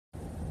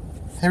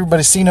Hey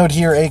everybody, C-Note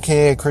here,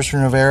 aka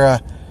Christian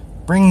Rivera,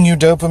 bringing you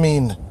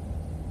Dopamine,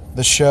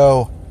 the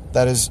show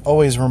that is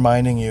always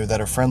reminding you that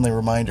a friendly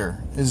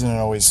reminder isn't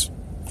always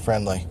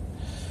friendly.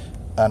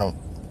 I don't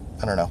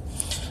know.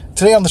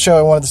 Today on the show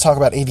I wanted to talk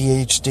about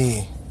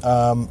ADHD,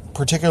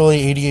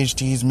 particularly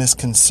ADHD's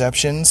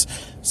misconceptions.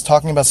 I was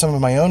talking about some of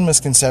my own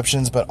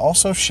misconceptions, but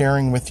also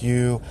sharing with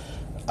you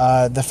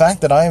the fact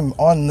that I'm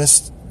on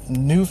this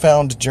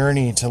newfound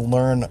journey to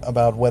learn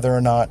about whether or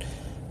not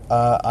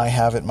I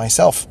have it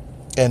myself.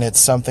 And it's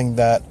something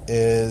that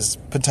is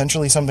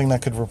potentially something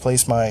that could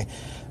replace my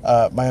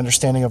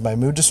understanding of my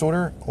mood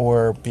disorder,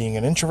 or being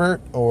an introvert,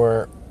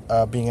 or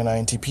being an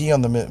INTP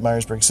on the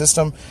Myers-Briggs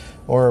system,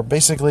 or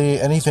basically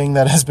anything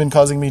that has been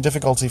causing me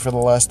difficulty for the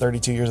last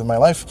 32 years of my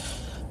life.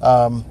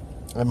 I'm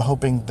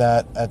hoping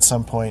that at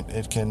some point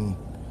it can,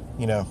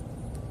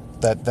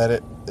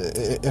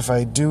 if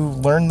I do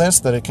learn this,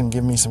 that it can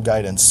give me some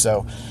guidance.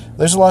 So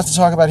there's a lot to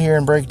talk about here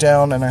and break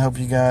down, and I hope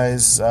you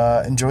guys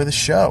enjoy the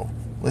show.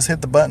 Let's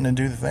hit the button and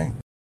do the thing.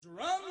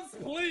 Drums,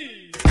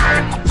 please.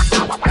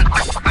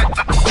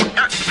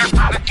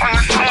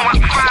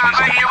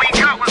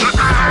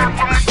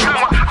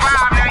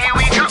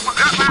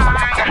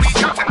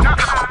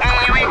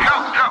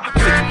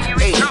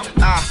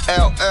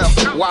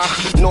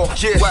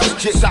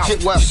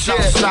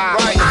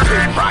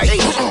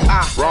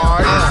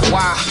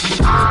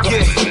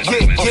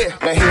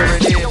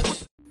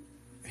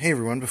 Hey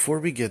everyone, before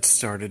we get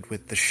started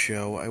with the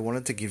show, I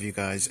wanted to give you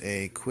guys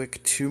a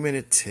quick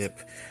 2-minute tip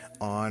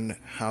on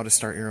how to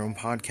start your own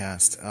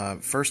podcast.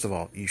 First of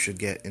all, you should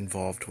get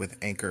involved with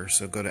Anchor,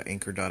 so go to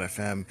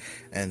anchor.fm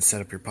and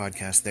set up your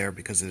podcast there,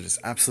 because it is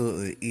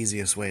absolutely the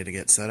easiest way to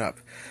get set up.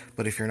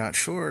 But if you're not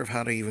sure of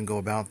how to even go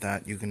about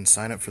that, you can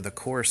sign up for the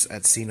course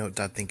at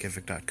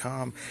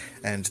cnote.thinkific.com,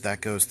 and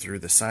that goes through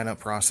the sign-up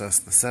process,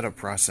 the setup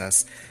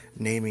process,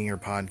 naming your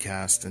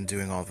podcast, and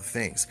doing all the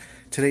things.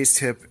 Today's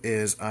tip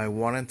is I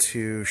wanted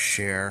to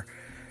share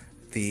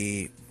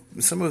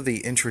some of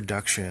the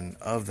introduction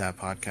of that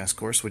podcast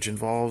course, which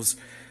involves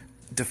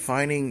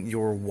defining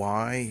your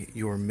why,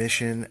 your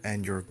mission,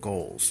 and your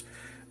goals.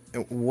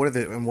 What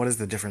is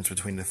the difference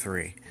between the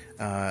three?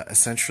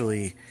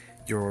 Essentially,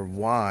 your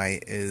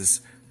why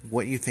is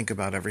what you think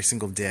about every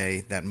single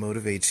day that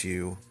motivates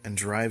you and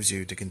drives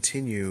you to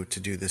continue to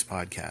do this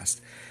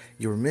podcast.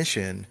 Your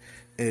mission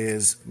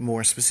is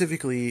more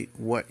specifically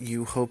what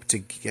you hope to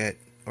get,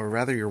 or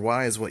rather your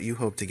why is what you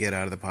hope to get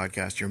out of the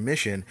podcast. Your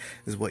mission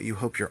is what you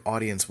hope your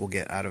audience will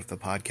get out of the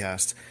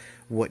podcast,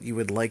 what you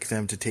would like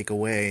them to take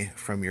away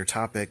from your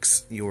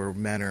topics, your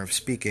manner of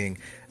speaking,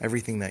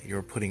 everything that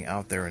you're putting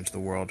out there into the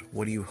world.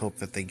 What do you hope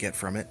that they get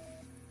from it?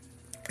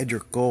 And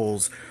your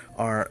goals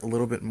are a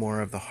little bit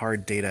more of the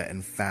hard data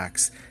and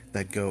facts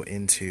that go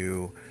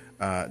into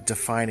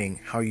defining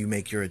how you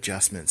make your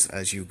adjustments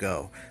as you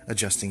go,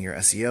 adjusting your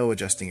SEO,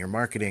 adjusting your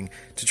marketing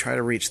to try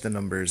to reach the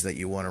numbers that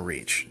you want to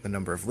reach, the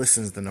number of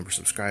listens, the number of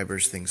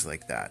subscribers, things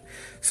like that.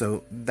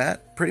 So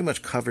that pretty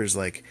much covers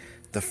like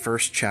the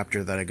first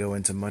chapter that I go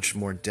into much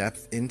more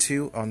depth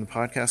into on the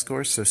podcast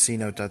course. So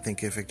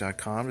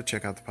cnote.thinkific.com to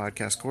check out the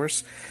podcast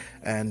course,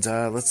 and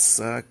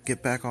let's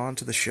get back on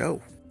to the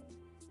show.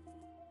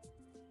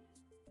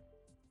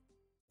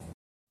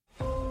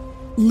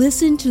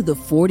 Listen to the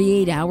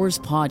 48 Hours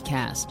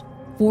podcast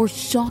for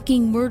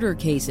shocking murder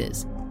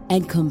cases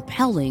and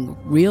compelling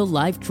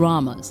real-life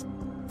dramas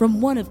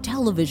from one of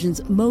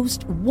television's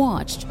most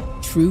watched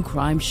true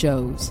crime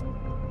shows.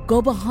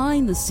 Go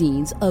behind the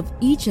scenes of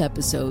each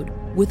episode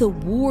with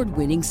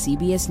award-winning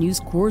CBS News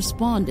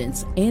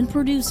correspondents and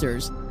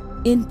producers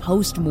in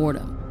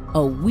Postmortem,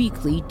 a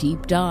weekly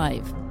deep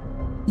dive.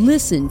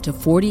 Listen to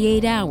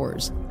 48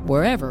 Hours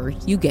wherever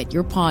you get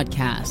your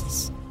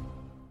podcasts.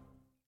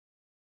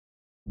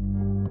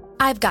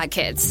 I've got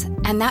kids,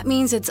 and that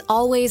means it's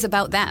always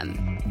about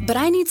them. But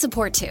I need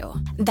support too.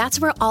 That's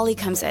where Ollie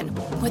comes in.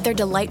 With their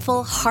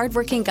delightful,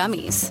 hard-working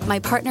gummies, my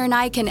partner and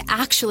I can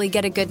actually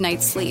get a good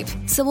night's sleep,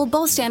 so we'll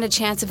both stand a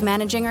chance of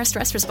managing our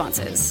stress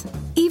responses.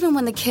 Even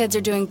when the kids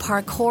are doing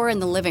parkour in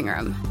the living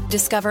room,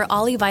 discover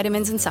Ollie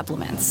vitamins and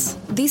supplements.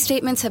 These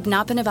statements have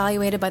not been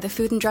evaluated by the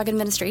Food and Drug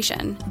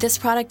Administration. This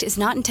product is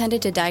not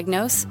intended to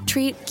diagnose,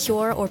 treat,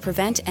 cure, or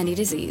prevent any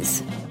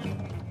disease.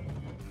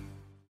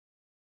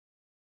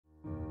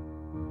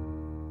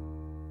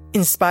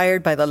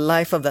 Inspired by the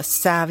life of the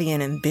savvy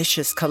and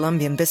ambitious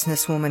Colombian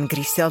businesswoman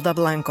Griselda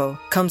Blanco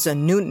comes a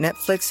new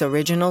Netflix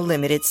original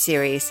limited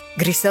series.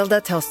 Griselda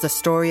tells the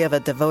story of a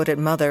devoted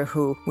mother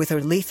who, with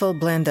her lethal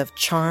blend of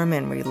charm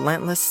and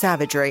relentless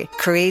savagery,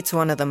 creates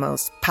one of the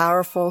most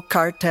powerful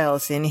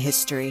cartels in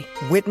history.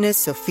 Witness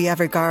Sofia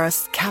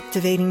Vergara's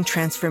captivating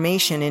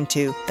transformation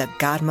into the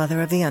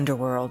godmother of the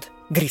underworld.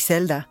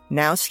 Griselda,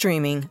 now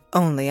streaming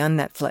only on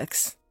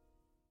Netflix.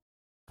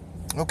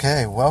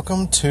 Okay,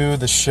 welcome to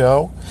the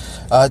show.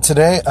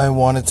 Today I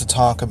wanted to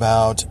talk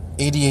about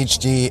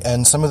ADHD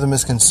and some of the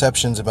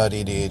misconceptions about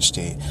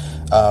ADHD.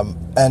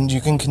 And you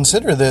can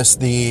consider this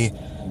the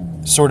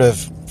sort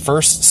of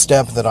first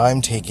step that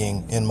I'm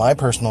taking in my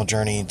personal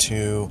journey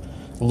to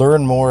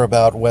learn more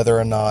about whether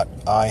or not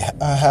I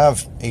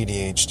have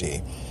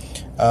ADHD.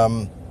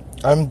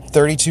 I'm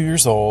 32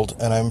 years old,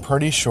 and I'm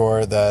pretty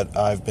sure that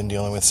I've been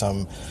dealing with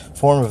some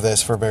form of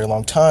this for a very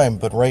long time,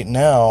 but right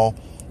now,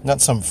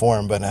 not some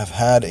form, but I've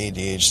had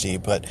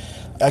ADHD, but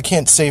I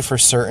can't say for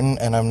certain,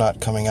 and I'm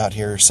not coming out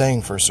here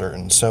saying for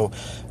certain. So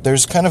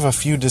there's kind of a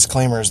few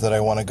disclaimers that I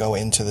want to go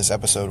into this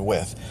episode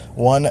with.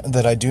 One,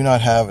 that I do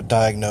not have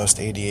diagnosed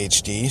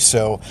ADHD,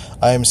 so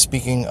I am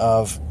speaking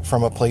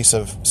from a place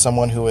of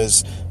someone who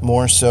is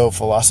more so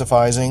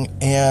philosophizing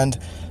and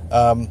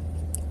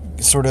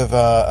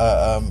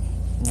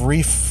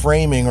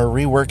reframing or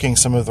reworking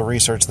some of the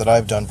research that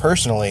I've done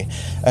personally,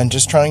 and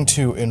just trying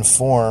to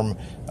inform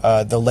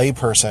the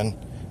layperson,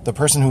 the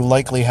person who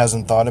likely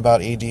hasn't thought about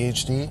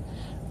ADHD,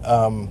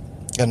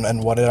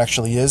 and what it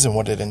actually is and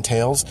what it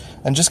entails,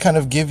 and just kind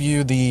of give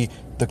you the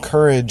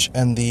courage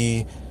and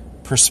the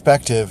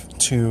perspective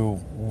to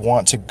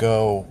want to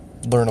go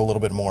learn a little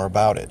bit more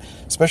about it,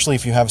 especially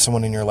if you have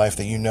someone in your life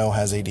that you know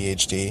has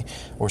ADHD,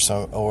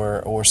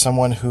 or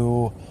someone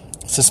who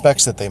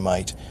suspects that they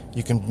might.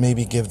 You can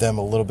maybe give them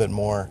a little bit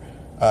more,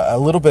 a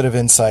little bit of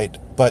insight,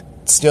 but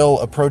I'm still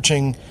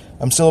approaching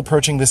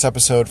this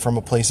episode from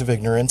a place of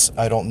ignorance.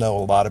 I don't know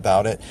a lot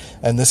about it,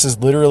 and this is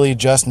literally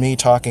just me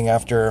talking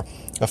after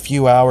a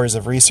few hours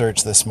of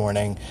research this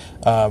morning,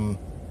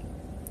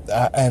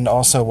 and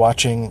also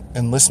watching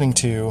and listening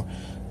to.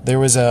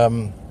 There's a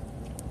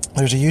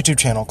YouTube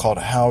channel called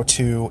How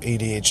to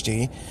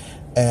ADHD,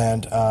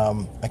 and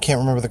I can't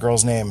remember the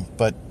girl's name,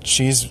 but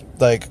she's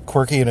like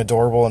quirky and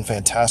adorable and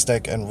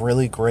fantastic and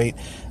really great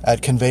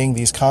at conveying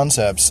these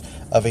concepts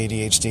of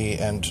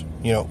ADHD and,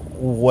 you know,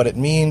 what it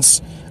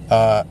means,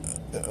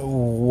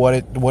 what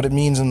it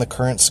means in the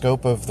current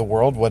scope of the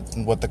world,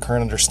 what the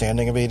current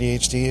understanding of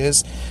ADHD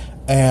is,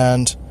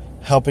 and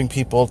helping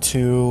people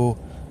to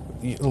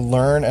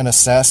learn and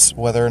assess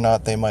whether or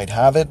not they might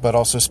have it, but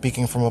also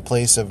speaking from a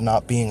place of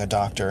not being a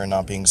doctor and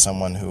not being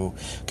someone who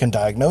can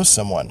diagnose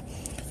someone.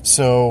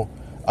 So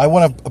I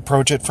want to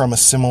approach it from a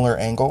similar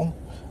angle,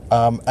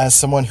 as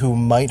someone who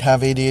might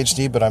have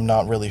ADHD, but I'm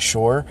not really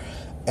sure.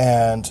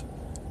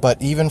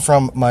 But even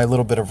from my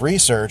little bit of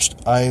research,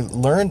 I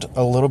learned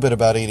a little bit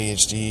about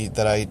ADHD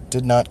that I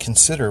did not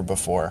consider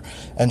before,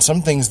 and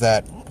some things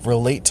that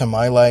relate to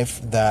my life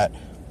that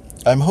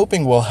I'm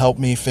hoping will help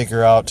me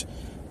figure out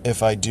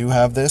if I do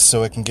have this,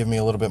 so it can give me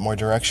a little bit more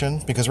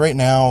direction. Because right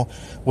now,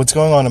 what's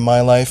going on in my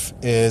life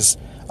is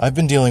I've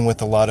been dealing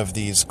with a lot of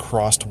these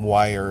crossed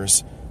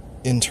wires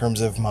in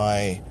terms of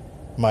my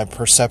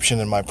perception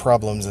and my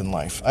problems in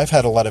life. I've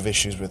had a lot of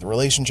issues with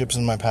relationships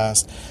in my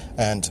past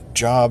and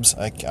jobs.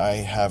 I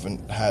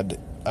haven't had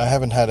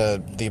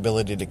the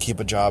ability to keep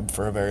a job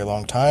for a very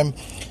long time.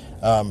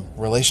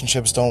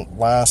 Relationships don't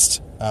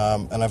last,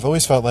 and I've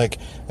always felt like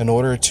in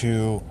order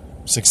to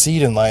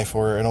succeed in life,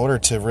 or in order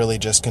to really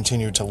just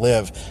continue to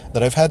live,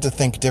 that I've had to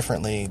think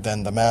differently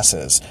than the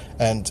masses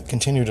and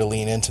continue to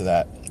lean into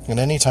that. And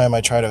anytime I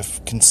try to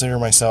consider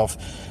myself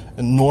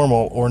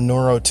normal or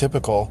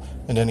neurotypical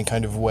in any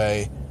kind of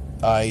way,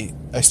 I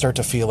start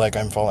to feel like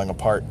I'm falling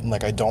apart, and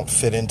like I don't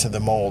fit into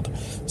the mold.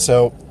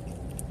 So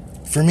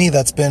for me,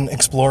 that's been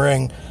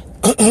exploring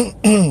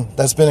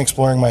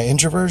my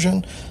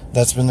introversion.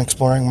 That's been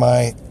exploring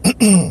my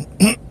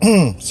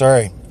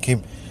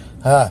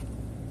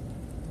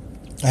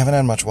I haven't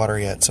had much water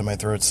yet, so my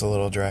throat's a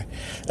little dry.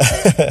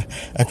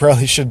 I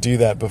probably should do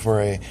that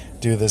before I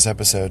do this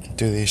episode,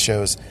 do these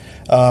shows.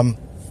 What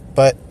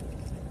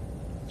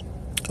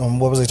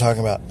was I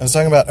talking about? I was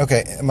talking about,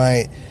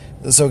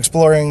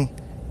 exploring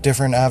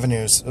different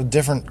avenues,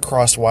 different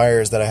crossed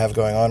wires that I have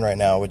going on right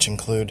now, which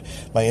include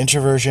my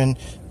introversion,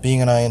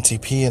 being an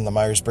INTP in the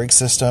Myers-Briggs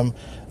system,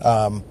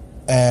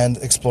 and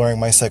exploring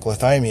my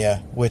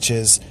cyclothymia, which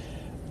is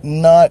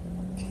not...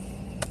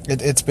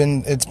 It's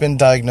been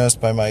diagnosed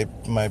by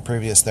my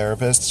previous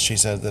therapist. She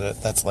said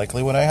that that's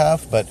likely what I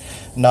have, but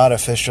not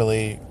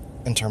officially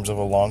in terms of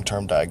a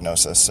long-term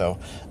diagnosis. So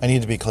I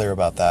need to be clear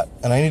about that.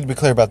 And I need to be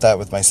clear about that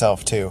with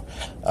myself too,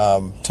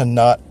 to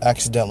not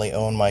accidentally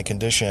own my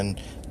condition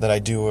that I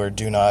do or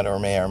do not or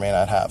may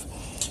not have.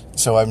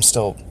 So I'm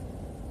still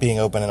being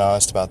open and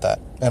honest about that.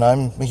 And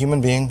I'm a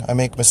human being. I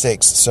make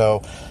mistakes.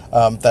 So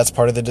that's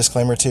part of the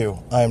disclaimer too.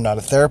 I am not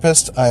a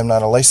therapist. I am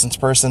not a licensed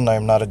person. I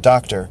am not a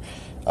doctor.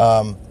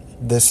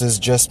 This is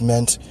just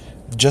meant,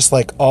 just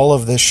like all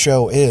of this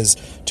show is,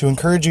 to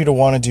encourage you to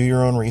want to do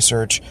your own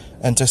research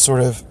and to sort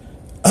of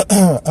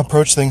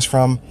approach things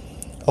from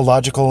a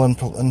logical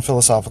and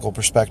philosophical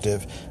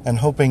perspective, and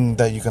hoping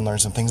that you can learn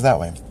some things that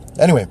way.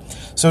 Anyway,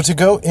 so to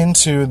go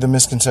into the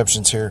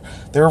misconceptions here,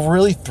 there are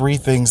really three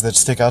things that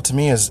stick out to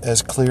me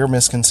as clear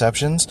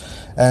misconceptions.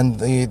 And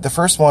the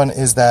first one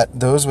is that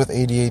those with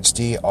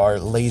ADHD are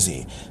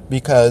lazy,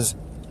 because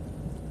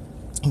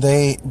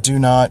they do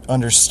not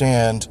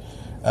understand,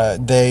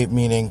 they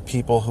meaning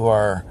people who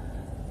are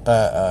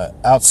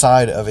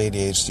outside of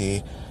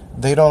ADHD,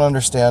 they don't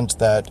understand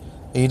that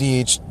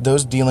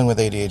those dealing with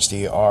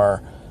ADHD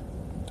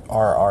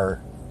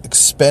are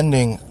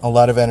expending a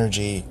lot of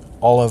energy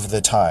all of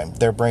the time.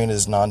 Their brain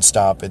is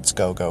nonstop. It's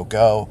go, go,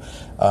 go.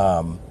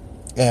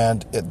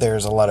 And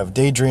there's a lot of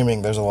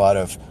daydreaming. There's a lot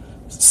of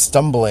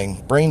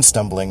brain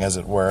stumbling, as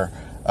it were,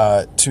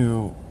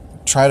 to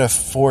try to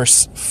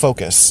force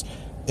focus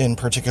in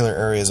particular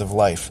areas of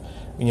life.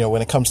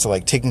 When it comes to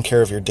like taking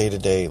care of your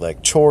day-to-day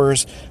like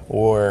chores,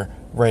 or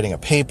writing a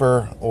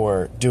paper,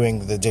 or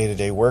doing the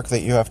day-to-day work that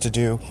you have to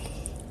do,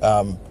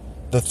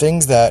 the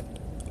things that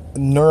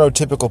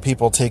neurotypical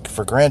people take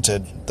for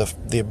granted,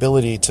 the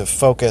ability to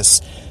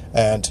focus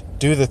and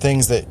do the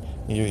things that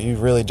you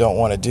really don't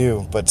want to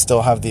do, but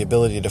still have the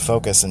ability to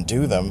focus and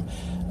do them,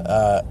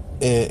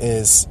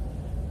 is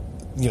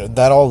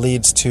that all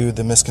leads to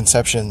the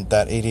misconception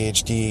that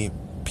ADHD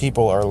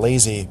people are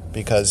lazy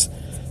because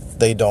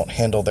they don't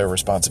handle their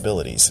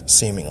responsibilities,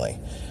 seemingly.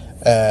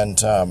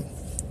 And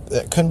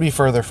it couldn't be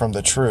further from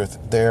the truth.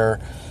 They're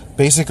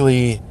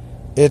basically,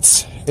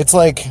 it's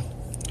like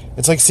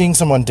seeing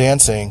someone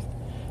dancing,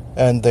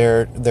 and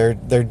they're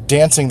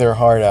dancing their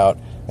heart out,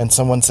 and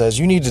someone says,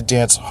 you need to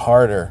dance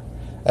harder,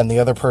 and the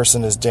other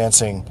person is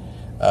dancing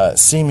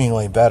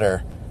seemingly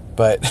better,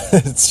 but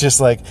it's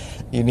just like,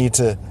 you need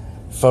to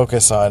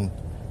focus on,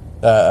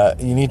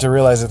 you need to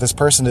realize that this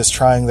person is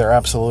trying their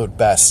absolute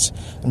best,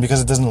 and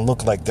because it doesn't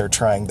look like they're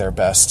trying their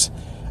best,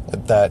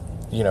 that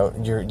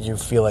you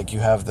feel like you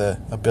have the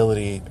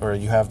ability, or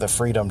you have the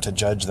freedom to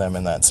judge them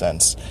in that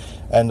sense,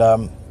 and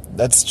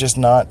that's just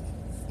not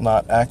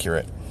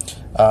accurate.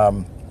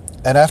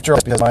 And after all,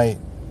 because my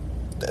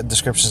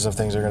descriptions of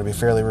things are going to be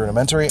fairly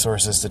rudimentary,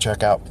 sources to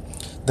check out.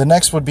 The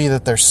next would be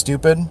that they're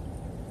stupid.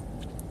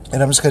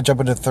 And I'm just going to jump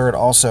into the third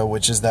also,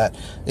 which is that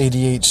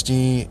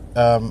ADHD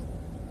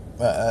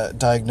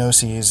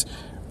diagnoses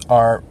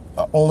are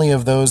only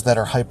of those that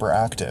are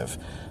hyperactive.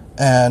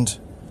 And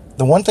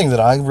the one thing that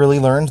I really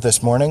learned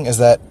this morning is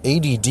that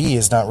ADD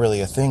is not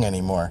really a thing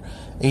anymore.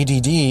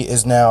 ADD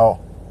is now,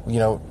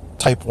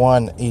 type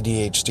 1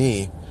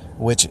 ADHD,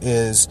 which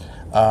is,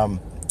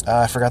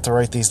 I forgot to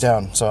write these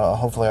down, so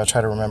hopefully I'll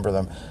try to remember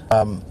them.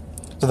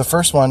 So the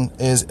first one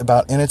is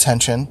about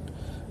inattention.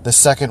 The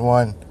second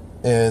one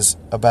is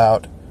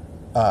about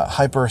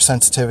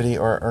hypersensitivity,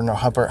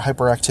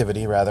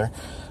 hyperactivity rather.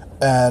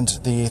 And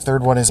the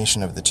third one is a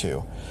combination of the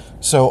two.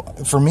 So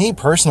for me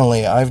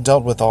personally, I've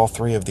dealt with all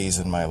three of these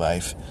in my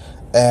life,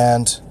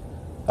 and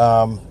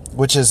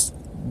which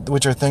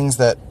are things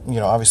that,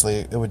 obviously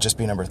it would just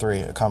be number three,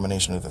 a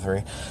combination of the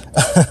three.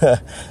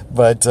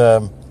 But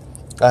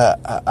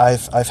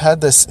I've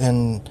had this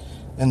in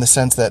the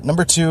sense that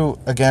number two,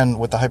 again,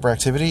 with the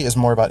hyperactivity, is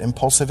more about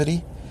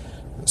impulsivity.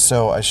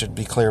 So I should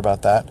be clear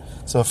about that.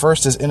 So the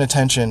first is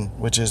inattention,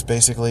 which is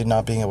basically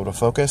not being able to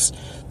focus.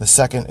 The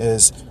second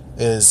is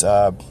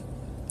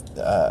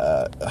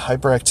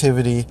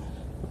hyperactivity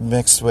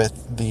mixed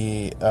with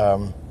the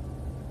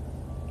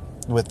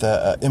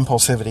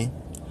impulsivity,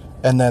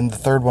 and then the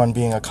third one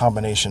being a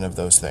combination of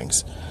those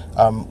things,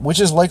 which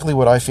is likely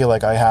what I feel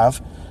like I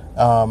have,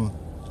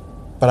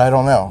 but I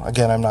don't know.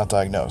 Again, I'm not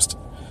diagnosed.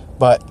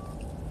 But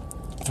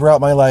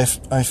throughout my life,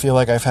 I feel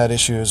like I've had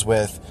issues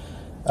with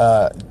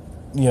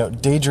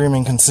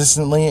daydreaming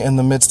consistently in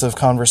the midst of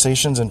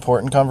conversations,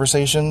 important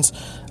conversations.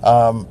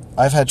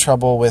 I've had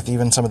trouble with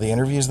even some of the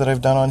interviews that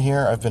I've done on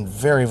here. I've been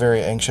very,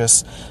 very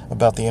anxious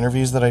about the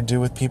interviews that I do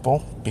with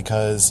people,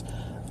 because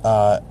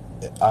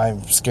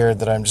I'm scared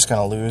that I'm just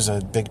going to lose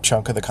a big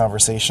chunk of the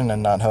conversation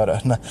and not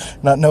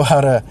know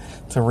how to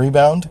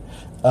rebound.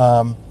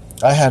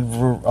 I had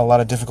a lot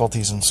of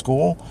difficulties in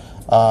school.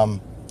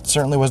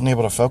 Certainly wasn't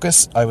able to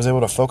focus. I was able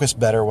to focus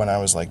better when I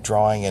was like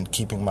drawing and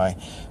keeping my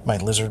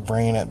lizard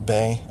brain at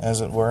bay,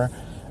 as it were.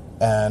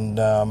 And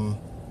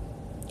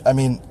I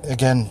mean,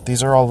 again,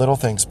 these are all little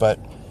things, but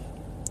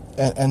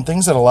and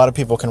things that a lot of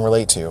people can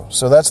relate to.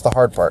 So that's the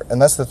hard part,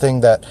 and that's the thing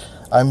that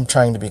I'm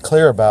trying to be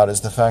clear about, is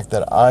the fact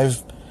that I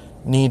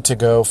need to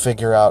go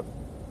figure out,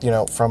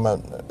 from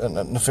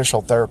an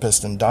official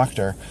therapist and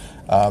doctor,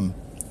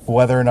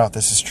 whether or not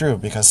this is true,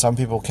 because some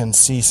people can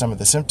see some of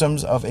the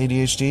symptoms of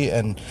ADHD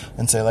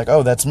and say like,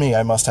 oh, that's me,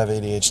 I must have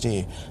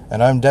ADHD.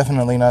 And I'm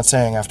definitely not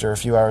saying after a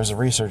few hours of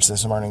research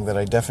this morning that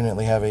I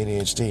definitely have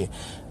ADHD.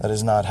 That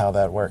is not how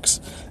that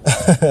works.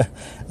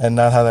 And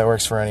not how that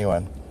works for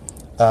anyone.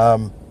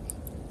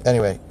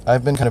 Anyway,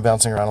 I've been kind of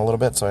bouncing around a little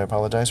bit, so I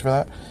apologize for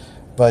that.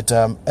 But,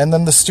 and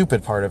then the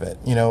stupid part of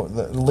it,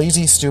 the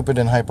lazy, stupid,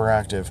 and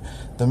hyperactive,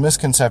 the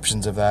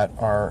misconceptions of that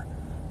are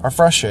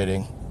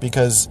frustrating,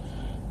 because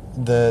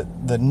the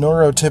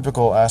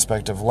neurotypical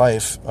aspect of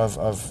life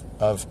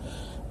of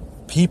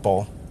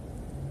people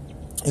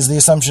is the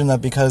assumption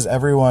that because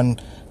everyone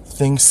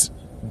thinks,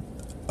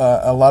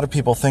 a lot of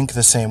people think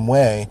the same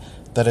way,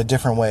 that a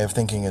different way of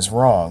thinking is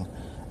wrong.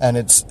 And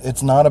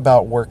it's not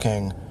about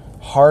working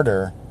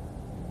harder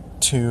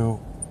to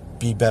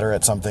be better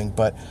at something,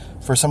 but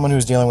for someone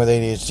who's dealing with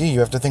ADHD, you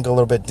have to think a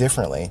little bit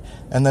differently,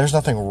 and there's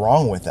nothing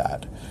wrong with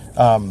that.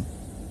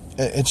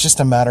 It's just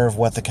a matter of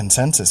what the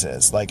consensus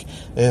is. Like,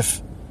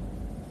 if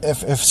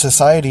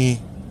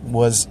society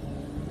was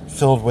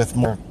filled with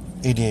more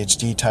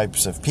ADHD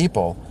types of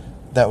people,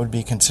 that would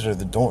be considered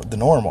the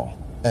normal.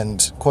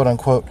 and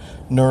quote-unquote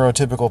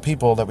neurotypical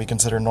people that we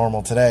consider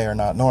normal today are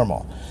not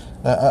normal.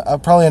 I'll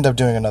probably end up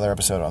doing another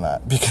episode on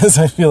that, because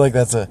I feel like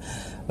that's a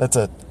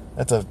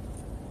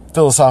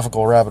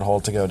philosophical rabbit hole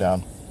to go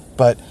down.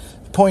 But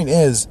the point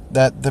is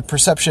that the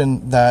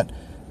perception that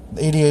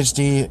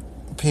ADHD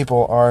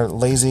people are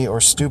lazy or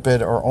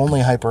stupid or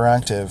only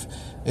hyperactive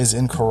is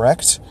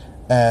incorrect,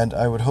 and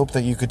I would hope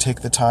that you could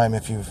take the time,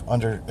 if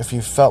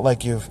you felt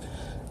like you've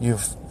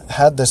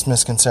had this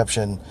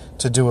misconception,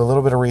 to do a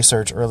little bit of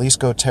research, or at least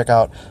go check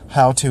out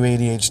How to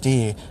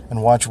ADHD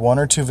and watch 1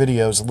 or 2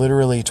 videos,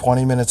 literally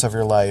 20 minutes of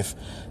your life,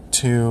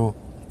 to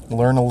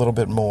learn a little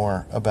bit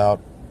more about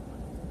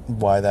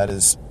why that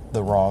is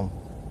the wrong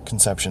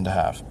conception to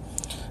have.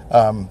 So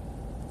I want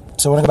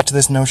to go back to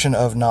this notion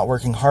of not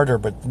working harder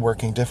but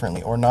working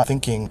differently, or not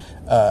thinking,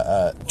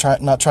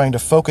 not trying to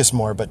focus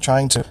more, but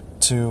trying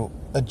to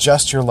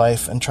adjust your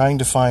life and trying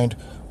to find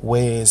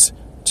ways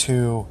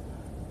to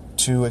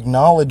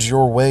acknowledge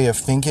your way of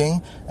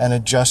thinking and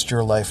adjust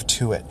your life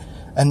to it.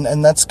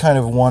 And that's kind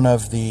of one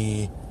of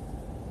the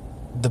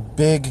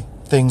big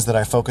things that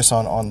I focus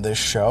on this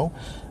show,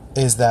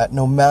 is that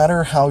no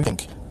matter how you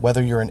think,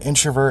 whether you're an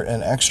introvert,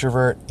 an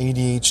extrovert,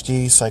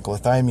 ADHD,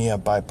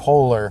 cyclothymia,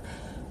 bipolar,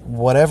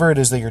 whatever it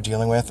is that you're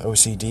dealing with,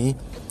 OCD,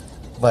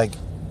 like,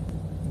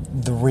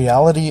 the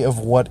reality of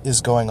what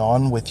is going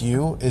on with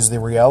you is the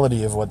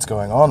reality of what's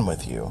going on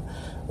with you.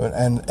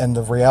 And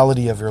the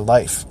reality of your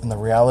life, and the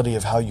reality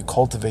of how you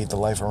cultivate the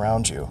life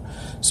around you.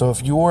 So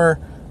if you're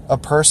a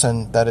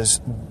person that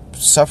is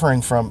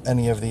suffering from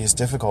any of these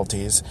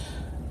difficulties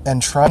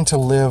and trying to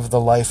live the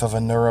life of a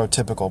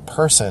neurotypical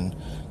person,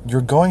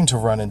 you're going to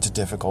run into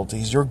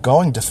difficulties. You're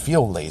going to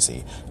feel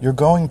lazy. You're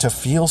going to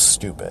feel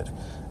stupid,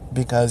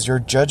 because you're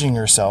judging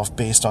yourself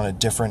based on a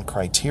different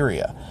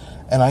criteria.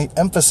 And I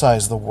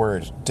emphasize the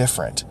word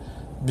different,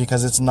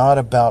 because it's not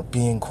about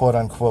being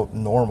quote-unquote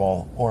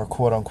normal or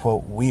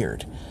quote-unquote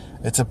weird.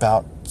 It's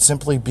about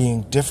simply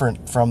being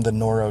different from the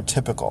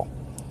neurotypical.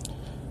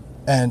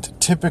 And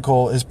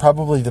typical is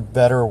probably the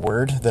better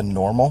word than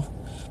normal,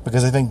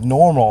 because I think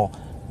normal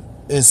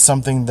is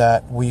something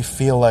that we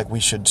feel like we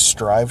should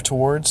strive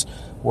towards,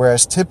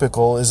 whereas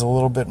typical is a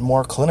little bit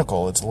more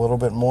clinical. It's a little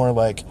bit more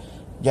like,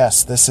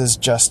 yes, this is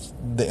just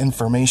the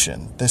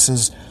information. This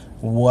is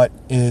what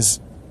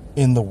is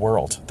in the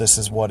world. This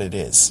is what it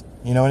is.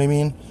 You know what I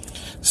mean?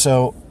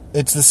 So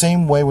it's the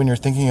same way when you're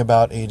thinking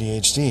about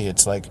ADHD.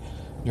 It's like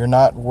you're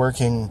not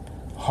working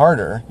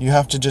harder. You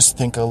have to just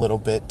think a little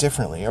bit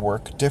differently, or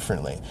work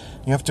differently.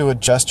 You have to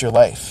adjust your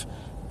life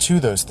to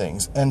those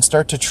things and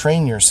start to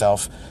train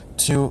yourself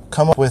to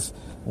come up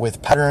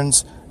with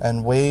patterns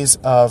and ways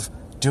of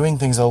doing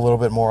things a little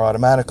bit more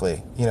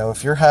automatically. You know,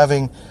 if you're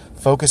having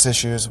focus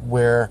issues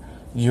where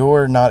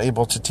you're not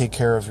able to take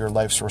care of your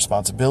life's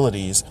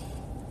responsibilities,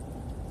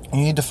 you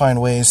need to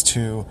find ways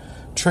to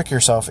trick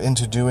yourself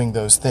into doing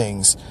those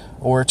things,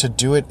 or to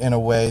do it in a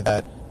way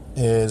that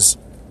is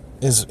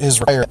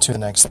prior to the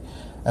next thing.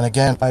 And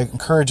again, I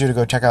encourage you to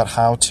go check out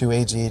How to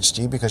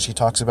ADHD, because she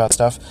talks about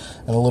stuff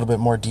in a little bit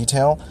more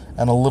detail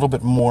and a little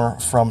bit more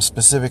from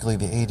specifically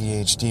the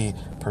ADHD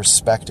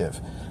perspective.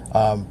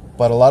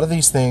 But a lot of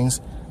these things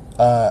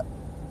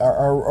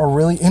are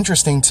really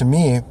interesting to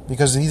me,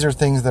 because these are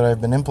things that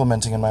I've been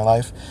implementing in my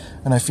life,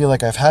 and I feel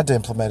like I've had to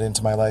implement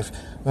into my life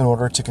in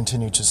order to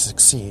continue to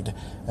succeed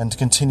and to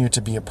continue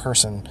to be a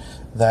person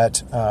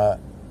that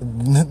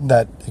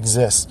that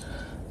exists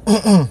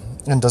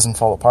and doesn't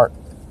fall apart.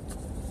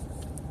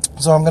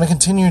 So I'm going to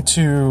continue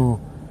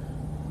to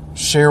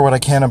share what I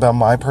can about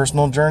my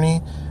personal journey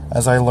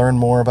as I learn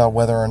more about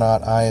whether or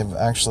not I've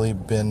actually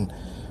been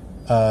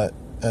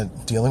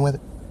dealing with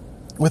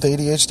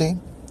ADHD.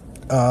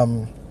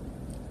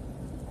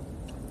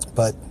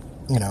 But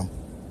you know,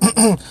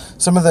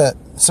 some of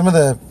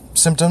the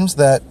symptoms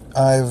that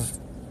I've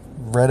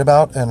read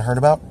about and heard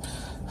about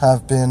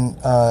have been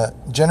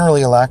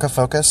generally a lack of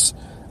focus.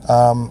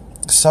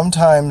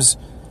 Sometimes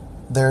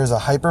there's a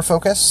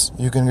hyperfocus.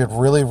 You can get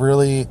really,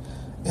 really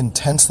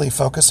intensely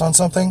focused on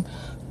something.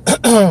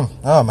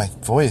 Oh, my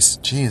voice,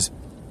 jeez.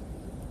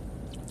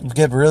 You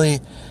get really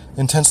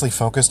intensely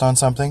focused on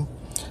something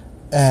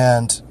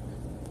and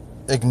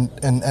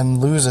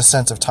lose a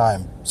sense of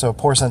time. So a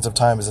poor sense of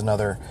time is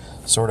another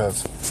sort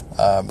of,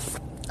 I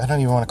don't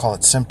even want to call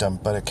it symptom,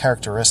 but a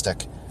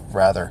characteristic,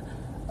 rather,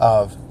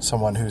 of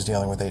someone who's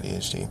dealing with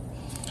ADHD.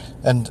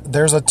 And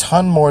there's a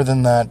ton more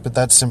than that, but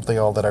that's simply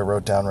all that I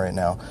wrote down right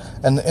now.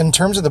 And in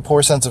terms of the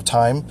poor sense of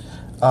time,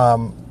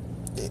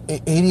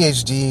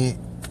 ADHD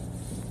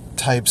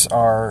types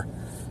are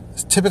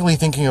typically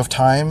thinking of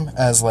time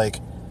as like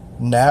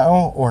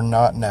now or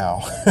not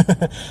now.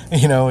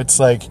 You know, it's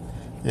like,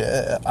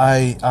 yeah,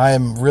 I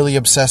am really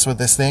obsessed with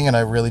this thing and I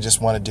really just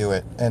want to do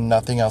it, and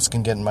nothing else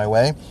can get in my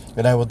way,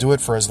 and I will do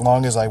it for as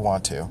long as I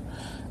want to.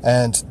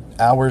 And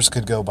hours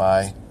could go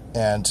by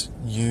and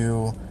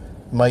you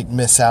might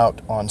miss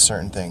out on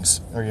certain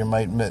things, or you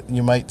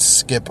might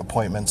skip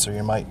appointments, or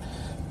you might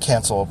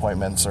cancel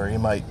appointments, or you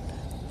might,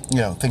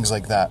 things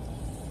like that.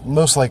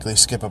 Most likely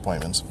skip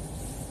appointments.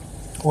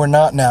 or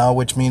not now,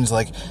 which means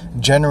like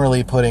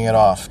generally putting it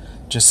off,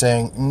 just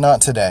saying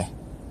not today.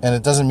 And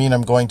it doesn't mean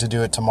I'm going to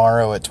do it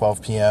tomorrow at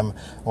 12 p.m.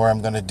 or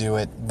I'm going to do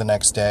it the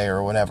next day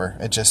or whatever.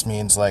 It just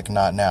means like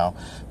not now,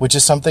 which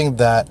is something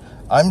that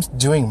I'm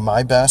doing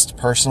my best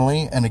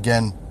personally. And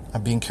again,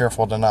 I'm being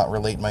careful to not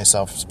relate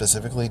myself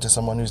specifically to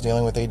someone who's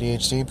dealing with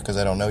ADHD because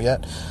I don't know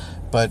yet.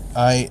 But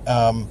I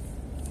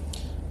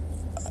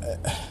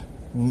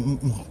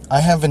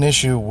have an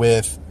issue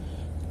with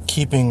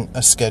keeping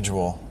a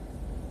schedule.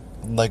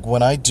 Like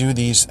when I do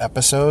these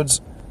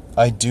episodes,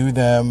 I do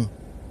them.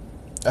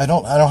 I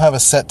don't have a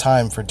set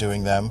time for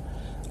doing them.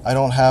 I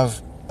don't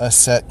have a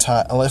set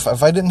time.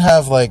 If I didn't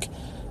have like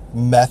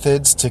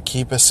methods to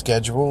keep a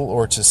schedule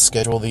or to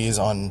schedule these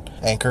on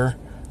Anchor,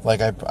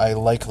 like I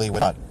likely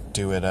would not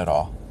do it at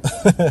all.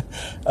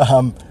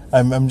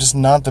 I'm just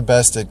not the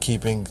best at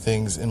keeping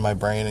things in my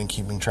brain and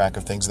keeping track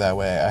of things that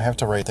way. I have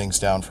to write things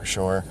down for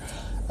sure.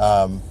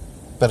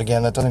 But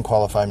again, that doesn't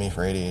qualify me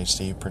for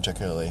ADHD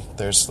particularly.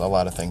 There's a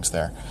lot of things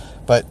there.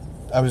 But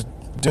I was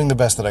doing the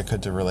best that I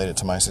could to relate it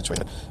to my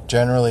situation.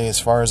 Generally, as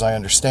far as I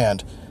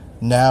understand,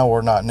 now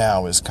or not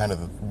now is kind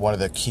of one of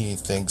the key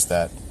things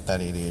that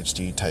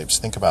ADHD types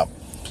think about.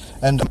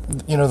 And,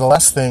 the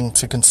last thing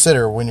to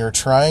consider when you're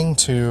trying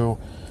to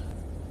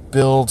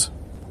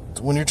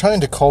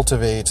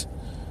cultivate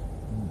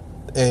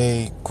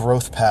a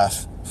growth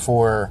path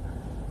for,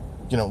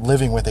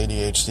 living with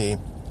ADHD,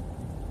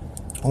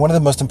 one of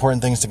the most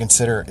important things to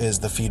consider is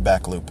the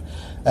feedback loop.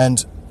 And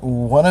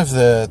one of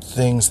the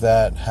things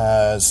that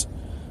has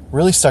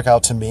really stuck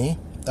out to me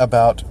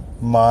about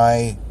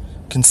my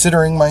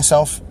considering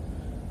myself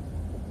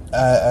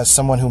as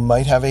someone who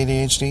might have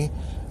ADHD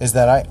is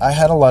that I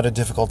had a lot of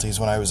difficulties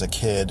when I was a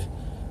kid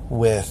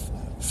with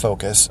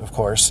focus, of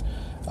course.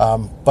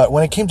 But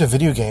when it came to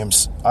video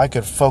games, I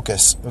could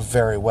focus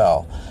very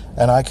well.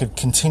 And I could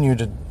continue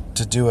to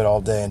do it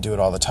all day and do it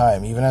all the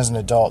time. Even as an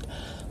adult,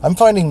 I'm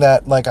finding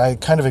that like I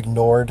kind of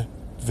ignored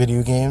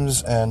video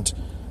games and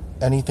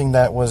anything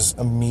that was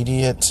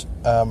immediate,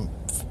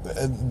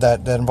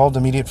 that involved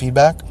immediate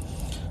feedback.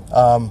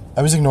 I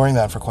was ignoring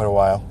that for quite a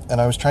while, and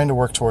I was trying to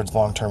work towards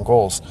long-term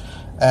goals.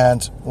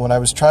 And when I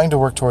was trying to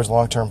work towards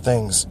long-term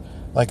things,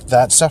 like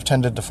that stuff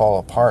tended to fall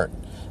apart.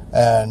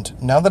 And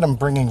now that I'm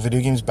bringing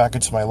video games back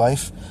into my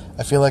life,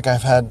 I feel like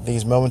I've had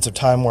these moments of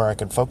time where I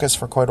could focus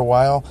for quite a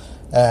while,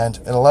 and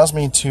it allows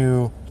me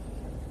to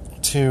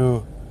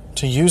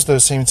use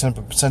those same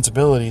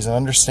sensibilities and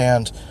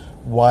understand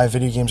why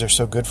video games are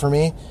so good for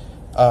me,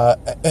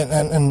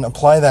 and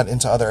apply that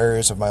into other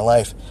areas of my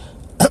life.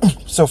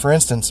 So, for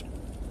instance,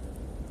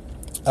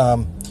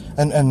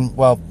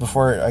 well,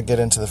 before I get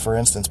into the for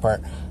instance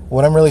part,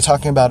 what I'm really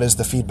talking about is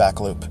the feedback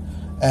loop.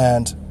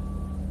 And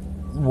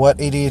what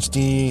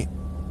ADHD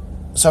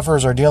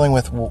sufferers are dealing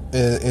with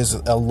is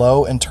a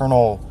low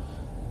internal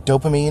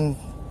dopamine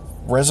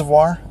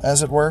reservoir,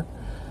 as it were.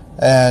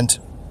 And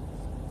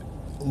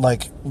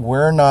like,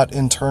 we're not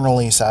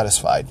internally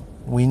satisfied.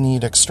 We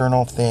need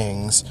external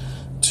things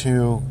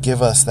to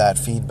give us that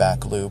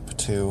feedback loop,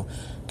 to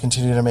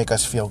continue to make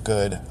us feel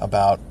good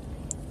about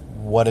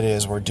what it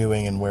is we're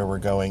doing and where we're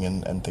going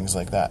and things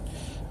like that.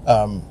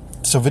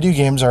 So video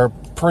games are a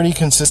pretty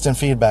consistent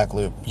feedback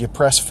loop. You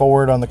press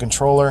forward on the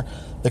controller,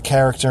 the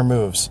character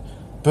moves.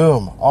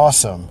 Boom,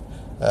 awesome.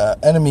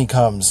 Enemy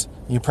comes,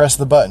 you press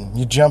the button,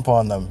 you jump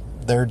on them,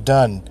 they're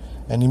done,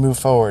 and you move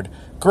forward.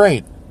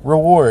 Great,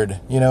 reward,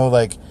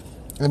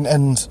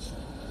 and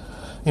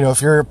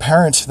if you're a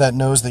parent that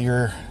knows that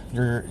your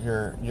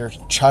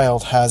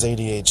child has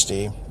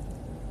ADHD,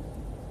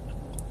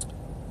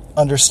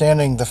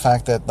 understanding the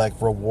fact that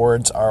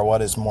rewards are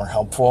what is more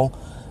helpful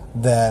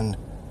than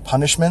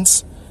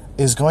punishments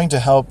is going to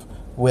help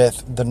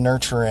with the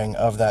nurturing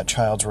of that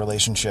child's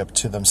relationship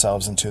to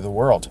themselves and to the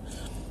world.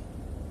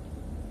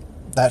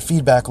 That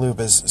feedback loop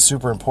is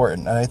super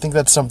important, and I think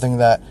that's something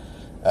that,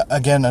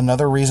 again,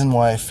 another reason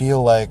why I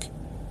feel like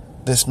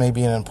this may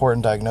be an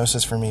important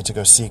diagnosis for me to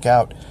go seek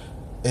out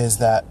is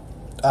that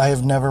I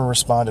have never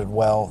responded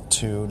well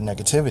to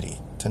negativity,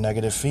 to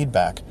negative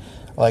feedback.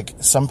 Like,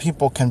 some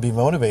people can be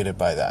motivated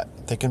by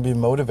that. They can be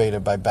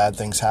motivated by bad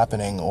things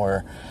happening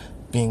or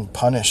being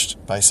punished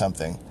by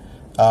something.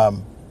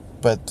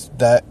 But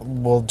that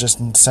will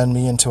just send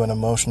me into an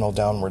emotional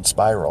downward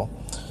spiral.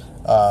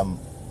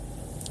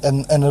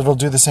 And it'll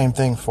do the same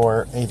thing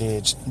for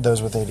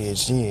those with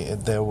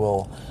ADHD. They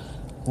will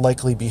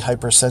likely be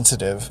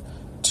hypersensitive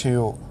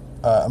to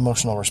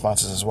emotional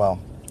responses as well.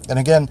 And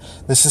again,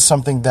 this is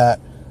something that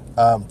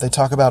they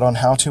talk about on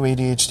How to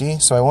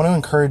ADHD. So I want to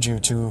encourage you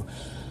to,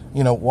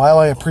 while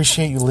I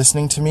appreciate you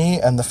listening to me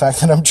and the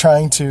fact that I'm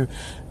trying to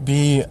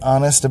be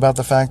honest about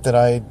the fact that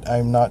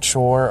I'm not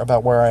sure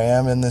about where I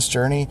am in this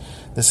journey,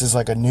 this is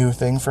like a new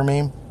thing for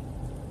me.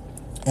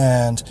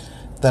 And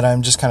that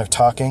I'm just kind of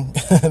talking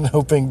and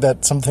hoping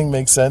that something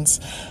makes sense,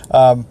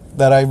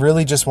 that I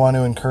really just want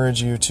to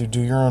encourage you to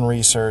do your own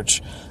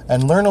research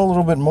and learn a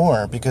little bit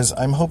more, because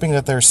I'm hoping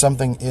that there's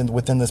something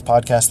within this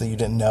podcast that you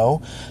didn't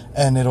know,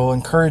 and it'll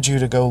encourage you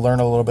to go learn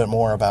a little bit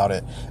more about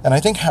it. And I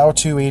think How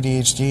to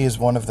ADHD is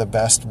one of the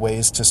best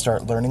ways to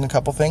start learning a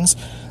couple things.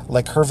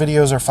 Like, her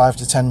videos are 5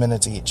 to 10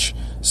 minutes each.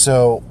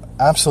 So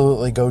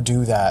absolutely go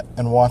do that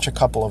and watch a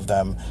couple of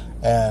them,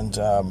 and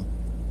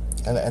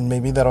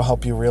maybe that'll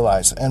help you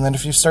realize. And then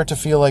if you start to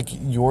feel like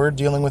you're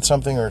dealing with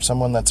something, or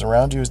someone that's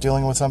around you is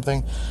dealing with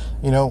something,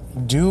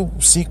 do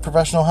seek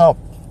professional help.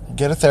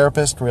 Get a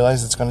therapist.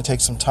 Realize it's going to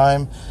take some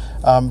time,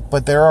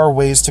 but there are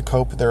ways to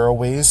cope. There are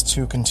ways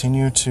to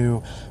continue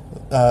to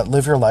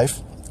live your life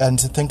and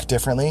to think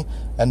differently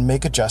and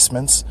make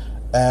adjustments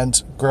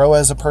and grow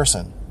as a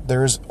person.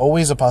 There's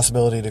always a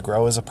possibility to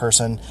grow as a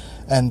person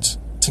and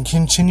to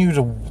continue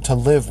to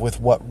live with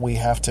what we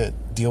have to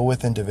deal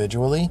with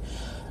individually,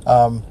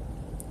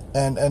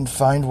 and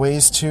find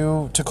ways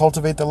to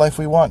cultivate the life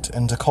we want,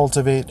 and to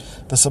cultivate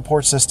the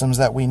support systems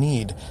that we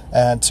need,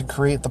 and to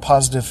create the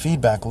positive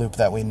feedback loop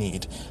that we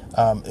need,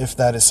 if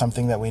that is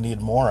something that we need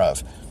more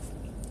of,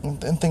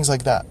 and things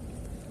like that.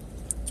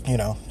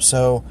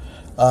 So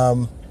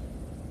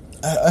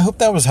I hope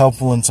that was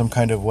helpful in some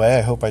kind of way.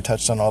 I hope I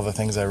touched on all the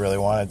things I really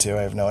wanted to.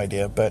 I have no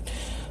idea, but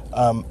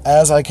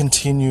as I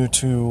continue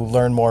to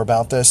learn more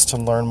about this, to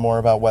learn more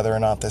about whether or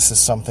not this is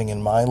something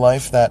in my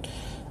life that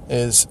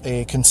is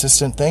a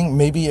consistent thing,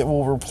 maybe it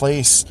will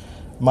replace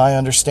my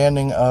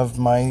understanding of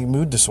my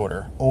mood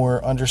disorder,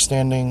 or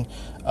understanding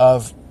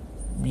of,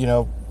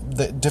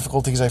 the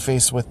difficulties I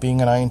face with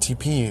being an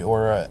INTP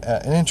or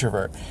an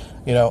introvert.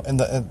 And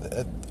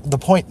the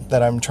point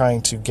that I'm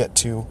trying to get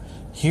to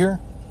here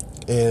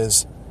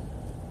is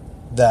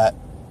that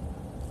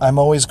I'm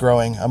always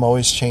growing, I'm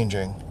always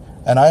changing,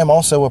 and I am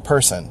also a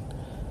person.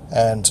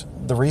 And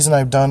the reason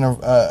I've done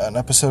an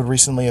episode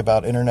recently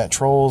about internet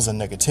trolls and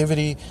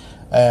negativity,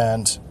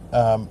 and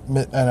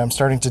I'm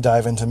starting to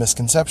dive into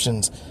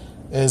misconceptions,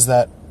 is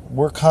that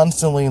we're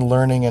constantly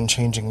learning and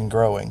changing and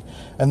growing.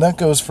 And that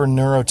goes for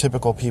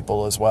neurotypical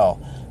people as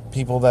well.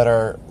 People that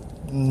are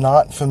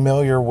not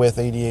familiar with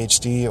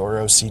ADHD or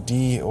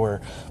OCD or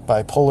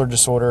bipolar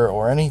disorder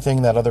or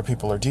anything that other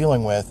people are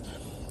dealing with.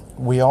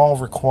 We all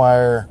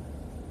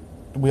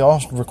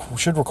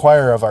should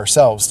require of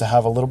ourselves to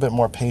have a little bit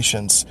more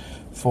patience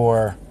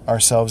for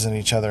ourselves and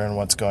each other and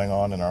what's going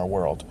on in our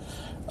world,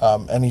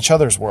 and each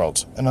other's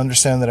worlds, and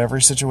understand that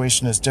every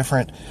situation is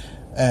different,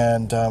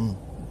 and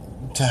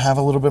to have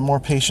a little bit more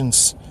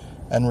patience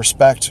and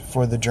respect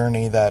for the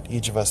journey that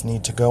each of us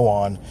need to go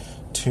on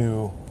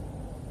to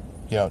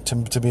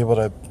be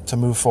able to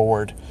move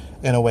forward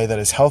in a way that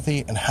is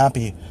healthy and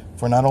happy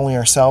for not only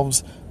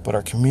ourselves, but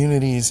our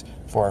communities,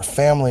 for our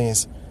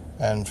families,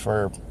 and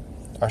for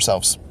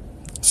ourselves.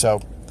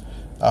 So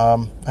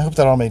I hope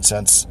that all made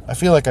sense. I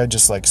feel like I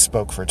just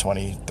spoke for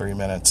 23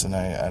 minutes and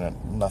I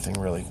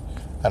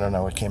don't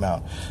know what came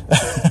out.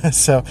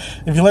 So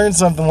if you learned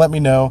something, let me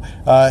know.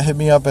 Hit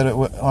me up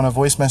on a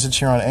voice message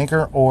here on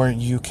Anchor, or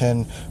you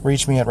can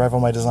reach me at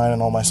Rival My Design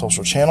on all my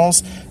social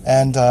channels.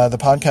 And the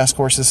podcast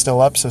course is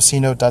still up, so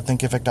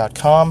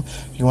cnote.thinkific.com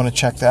if you want to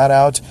check that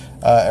out.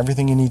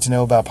 Everything you need to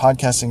know about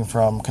podcasting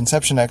from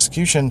conception to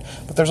execution,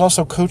 but there's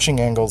also coaching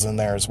angles in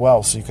there as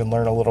well, so you can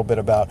learn a little bit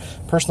about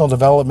personal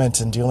development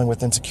and dealing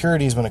with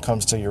insecurities when it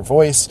comes to your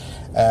voice,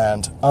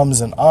 and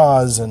ums and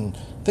ahs and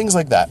things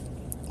like that.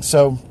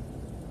 So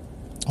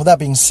with that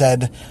being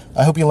said,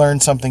 I hope you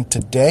learned something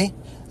today.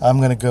 I'm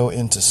going to go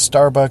into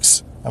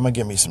Starbucks. I'm going to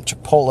get me some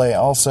Chipotle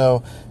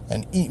also,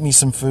 and eat me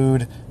some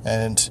food,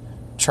 and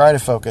try to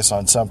focus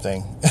on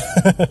something.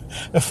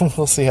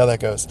 We'll see how that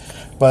goes.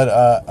 But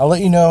I'll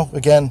let you know,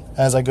 again,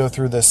 as I go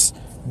through this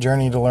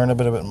journey to learn a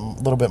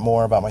little bit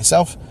more about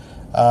myself.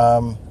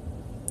 That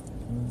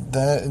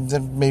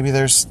maybe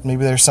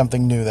there's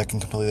something new that can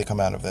completely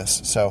come out of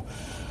this. So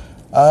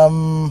I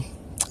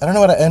don't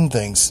know how to end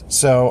things.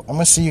 So I'm going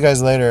to see you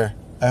guys later.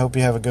 I hope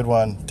you have a good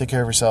one. Take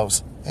care of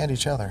yourselves and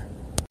each other.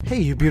 Hey,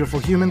 you beautiful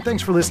human.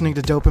 Thanks for listening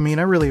to Dopamine.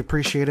 I really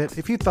appreciate it.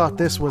 If you thought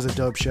this was a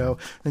dope show,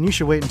 then you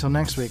should wait until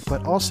next week.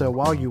 But also,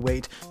 while you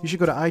wait, you should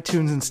go to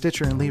iTunes and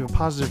Stitcher and leave a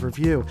positive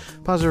review.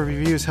 Positive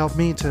reviews help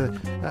me to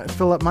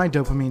fill up my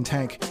dopamine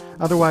tank.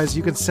 Otherwise,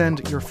 you can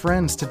send your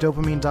friends to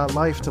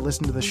dopamine.life to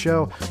listen to the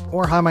show,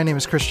 or hi, my name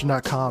is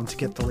Christian.com to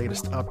get the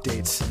latest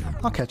updates.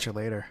 I'll catch you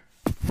later.